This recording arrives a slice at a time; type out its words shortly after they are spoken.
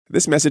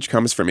This message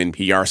comes from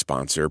NPR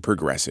sponsor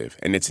Progressive,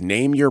 and it's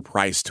Name Your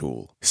Price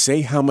tool.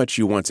 Say how much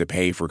you want to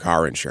pay for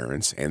car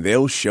insurance, and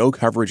they'll show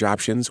coverage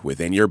options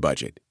within your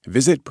budget.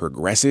 Visit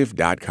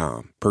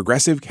Progressive.com.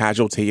 Progressive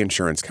Casualty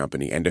Insurance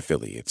Company and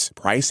Affiliates.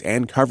 Price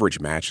and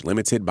coverage match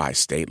limited by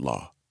state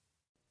law.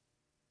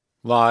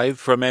 Live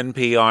from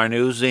NPR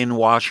News in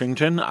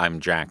Washington,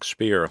 I'm Jack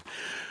Speer.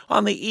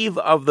 On the eve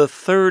of the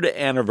third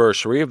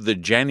anniversary of the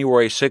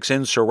January 6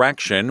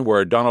 insurrection,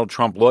 where Donald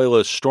Trump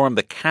loyalists stormed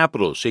the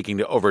Capitol seeking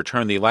to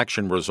overturn the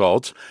election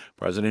results,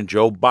 President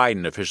Joe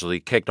Biden officially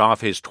kicked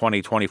off his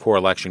 2024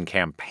 election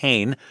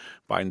campaign.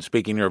 Biden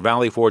speaking near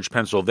Valley Forge,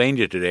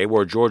 Pennsylvania today,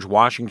 where George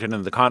Washington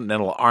and the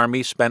Continental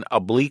Army spent a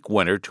bleak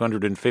winter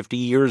 250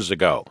 years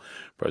ago.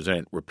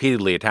 President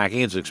repeatedly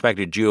attacking his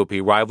expected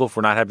GOP rival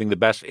for not having the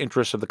best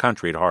interests of the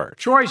country at heart.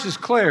 Choice is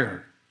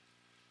clear.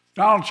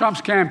 Donald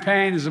Trump's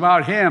campaign is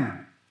about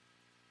him,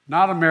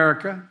 not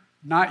America,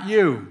 not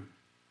you.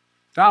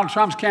 Donald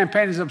Trump's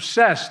campaign is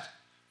obsessed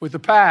with the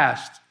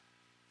past,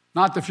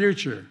 not the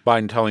future.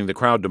 Biden telling the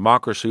crowd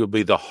democracy will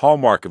be the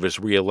hallmark of his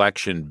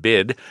re-election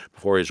bid.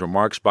 Before his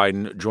remarks,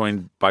 Biden,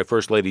 joined by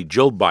First Lady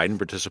Jill Biden,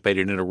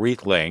 participated in a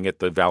wreath-laying at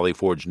the Valley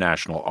Forge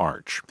National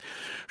Arch.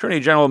 Attorney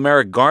General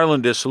Merrick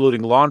Garland is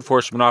saluting law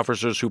enforcement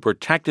officers who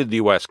protected the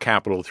U.S.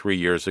 Capitol 3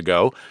 years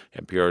ago.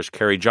 NPR's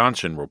Carrie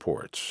Johnson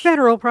reports.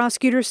 Federal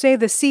prosecutors say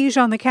the siege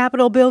on the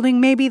Capitol building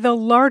may be the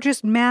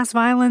largest mass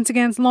violence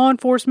against law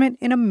enforcement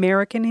in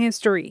American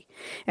history.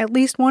 At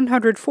least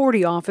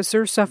 140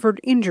 officers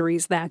suffered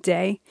injuries that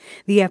day.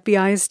 The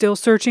FBI is still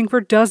searching for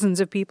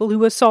dozens of people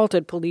who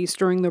assaulted police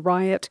during the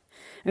riot.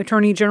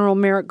 Attorney General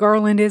Merrick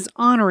Garland is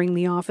honoring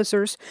the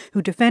officers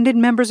who defended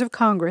members of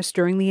Congress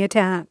during the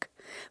attack.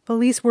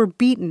 Police were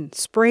beaten,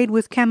 sprayed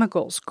with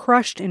chemicals,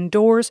 crushed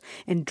indoors,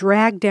 and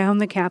dragged down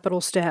the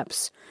Capitol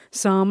steps.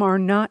 Some are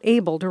not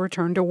able to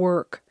return to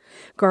work.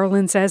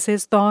 Garland says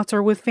his thoughts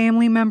are with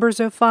family members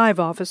of 5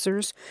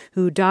 officers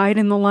who died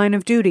in the line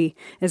of duty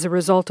as a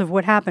result of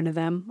what happened to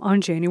them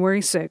on January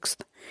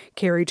 6th.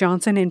 Carrie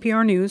Johnson,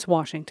 NPR News,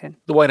 Washington.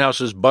 The White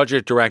House's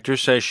budget director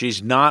says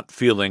she's not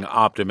feeling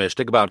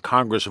optimistic about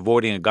Congress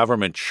avoiding a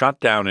government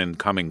shutdown in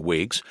coming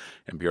weeks.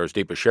 NPR's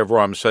Deepa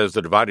Shivaram says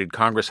the divided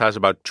Congress has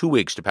about 2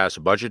 weeks to pass a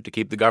budget to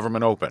keep the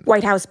government open.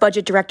 White House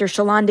Budget Director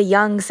Shalonda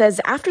Young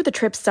says after the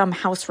trip some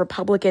House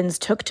Republicans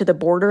took to the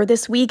border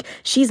this week,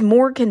 she's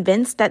more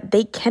convinced that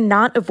they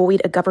cannot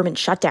avoid a government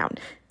shutdown.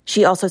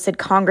 She also said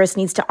Congress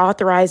needs to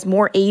authorize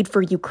more aid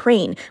for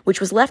Ukraine, which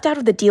was left out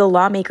of the deal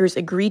lawmakers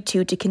agreed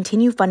to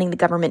continue funding the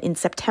government in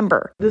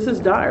September. This is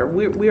dire.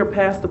 We are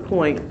past the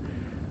point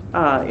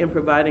in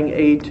providing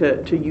aid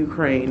to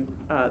Ukraine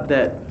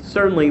that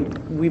certainly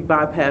we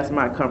bypass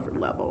my comfort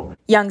level.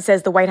 Young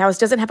says the White House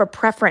doesn't have a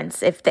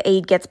preference if the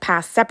aid gets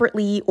passed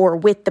separately or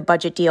with the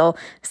budget deal,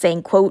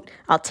 saying, quote,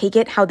 "I'll take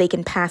it how they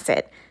can pass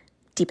it."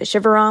 Deepa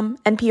Shivaram,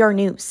 NPR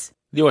News.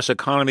 The U.S.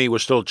 economy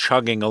was still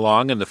chugging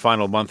along in the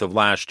final month of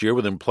last year,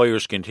 with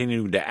employers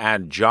continuing to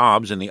add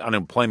jobs and the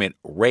unemployment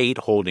rate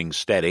holding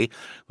steady.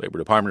 Labor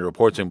Department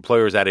reports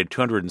employers added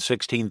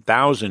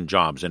 216,000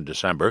 jobs in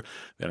December.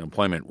 The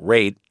unemployment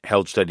rate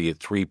held steady at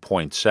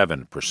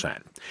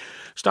 3.7%.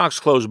 Stocks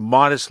closed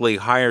modestly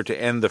higher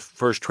to end the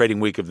first trading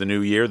week of the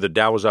new year. The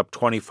Dow was up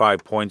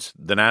 25 points.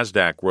 The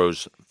Nasdaq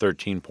rose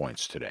 13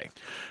 points today.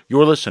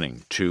 You're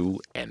listening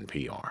to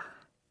NPR.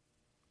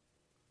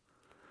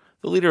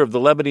 The leader of the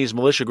Lebanese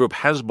militia group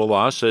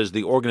Hezbollah says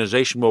the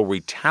organization will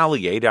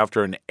retaliate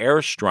after an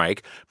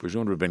airstrike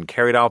presumed to have been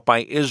carried out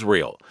by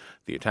Israel.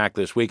 The attack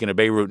this week in a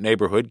Beirut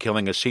neighborhood,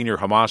 killing a senior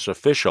Hamas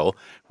official.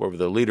 However,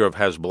 the leader of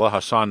Hezbollah,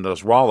 Hassan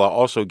Nasrallah,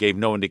 also gave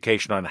no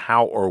indication on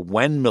how or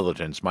when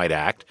militants might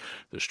act.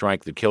 The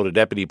strike that killed a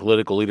deputy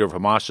political leader of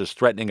Hamas is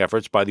threatening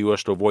efforts by the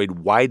U.S. to avoid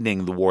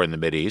widening the war in the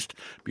Mideast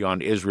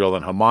beyond Israel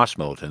and Hamas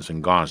militants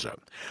in Gaza.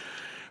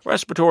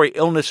 Respiratory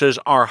illnesses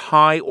are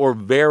high or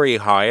very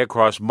high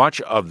across much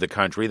of the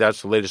country.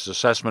 That's the latest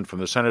assessment from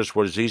the Centers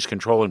for Disease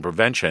Control and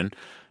Prevention.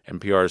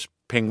 NPR's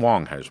Ping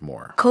Wong has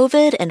more.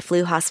 COVID and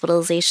flu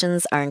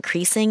hospitalizations are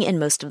increasing in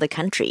most of the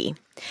country.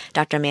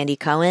 Dr. Mandy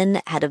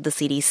Cohen, head of the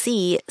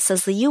CDC,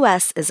 says the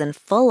U.S. is in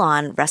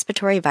full-on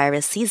respiratory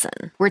virus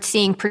season. We're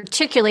seeing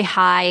particularly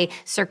high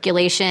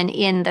circulation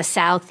in the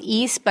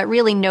southeast, but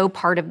really no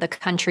part of the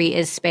country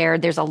is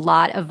spared. There's a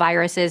lot of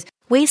viruses.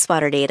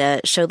 Wastewater data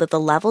show that the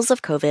levels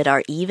of COVID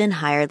are even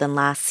higher than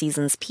last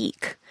season's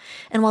peak.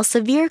 And while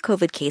severe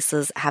COVID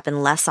cases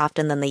happen less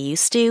often than they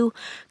used to,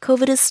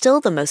 COVID is still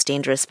the most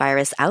dangerous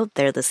virus out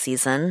there this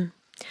season.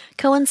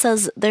 Cohen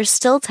says there's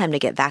still time to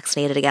get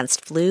vaccinated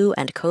against flu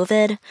and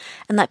COVID,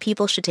 and that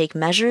people should take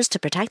measures to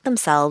protect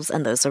themselves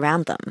and those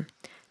around them.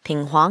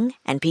 Ping Huang,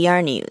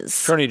 NPR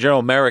News. Attorney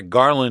General Merrick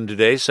Garland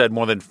today said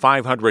more than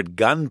 500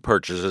 gun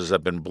purchases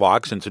have been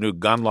blocked since a new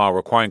gun law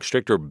requiring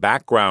stricter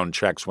background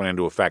checks went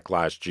into effect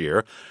last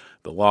year.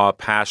 The law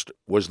passed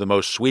was the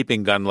most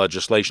sweeping gun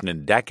legislation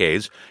in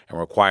decades and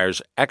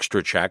requires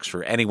extra checks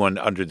for anyone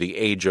under the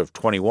age of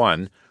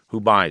 21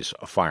 who buys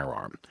a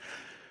firearm.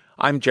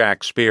 I'm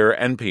Jack Speer,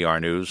 NPR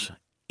News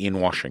in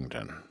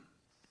Washington.